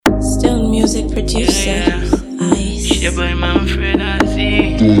music producer, Ice. Yeah, boy, man, Fred, I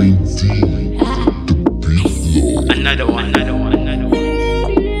see. Another one.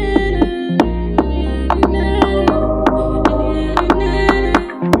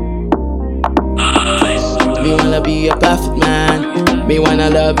 Me wanna be a perfect man. Me wanna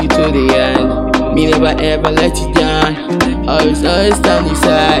love you to the end. Me never ever let you down. Always stand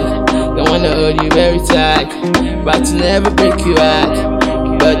beside. Don't wanna hold you very tight, but to never break you out.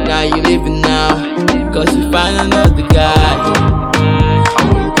 But now you living now, cause you find another guy.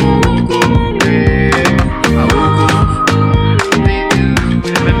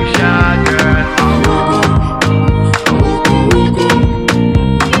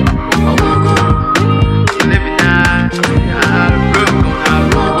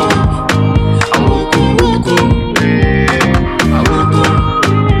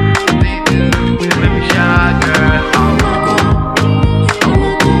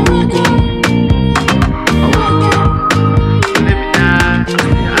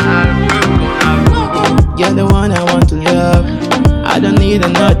 You're the one I want to love, I don't need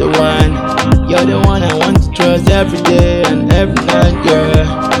another one. You're the one I want to trust every day and every night,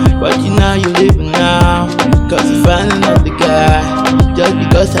 girl. But you know you living now, cause you find another guy. Just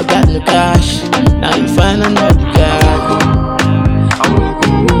because I got no cash, now you find another guy.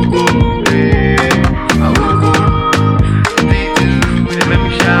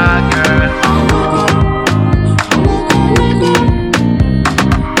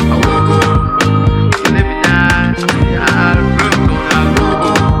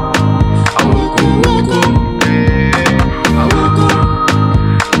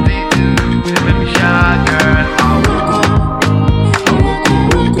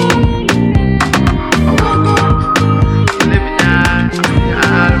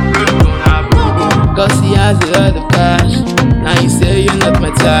 Cause he has a lot of cash. Now you say you're not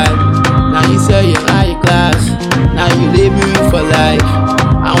my type. Now you say you're high class. Now you leave me for life.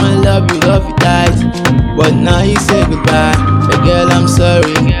 I wanna love you tight. But now you say goodbye. Hey girl, I'm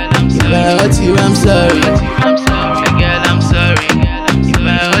sorry. If I hurt you, I'm sorry. Hey girl, I'm sorry. If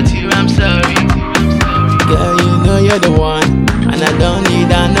I hurt you, I'm sorry. Girl, you know you're the one, and I don't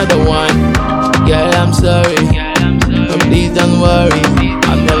need another one. Girl, I'm sorry. Oh, please don't worry.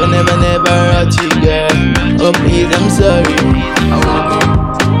 I'll never hurt you, girl. Oh, please, I'm sorry.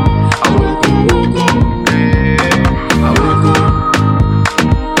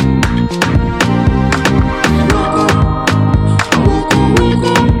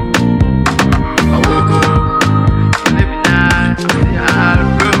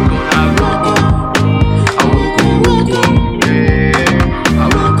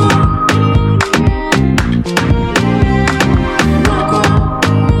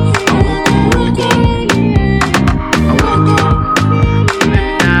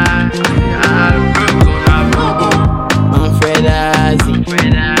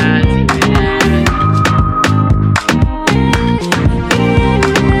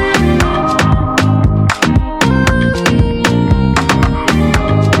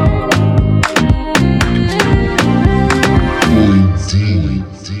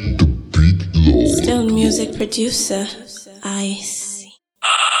 Still music producer, Ice.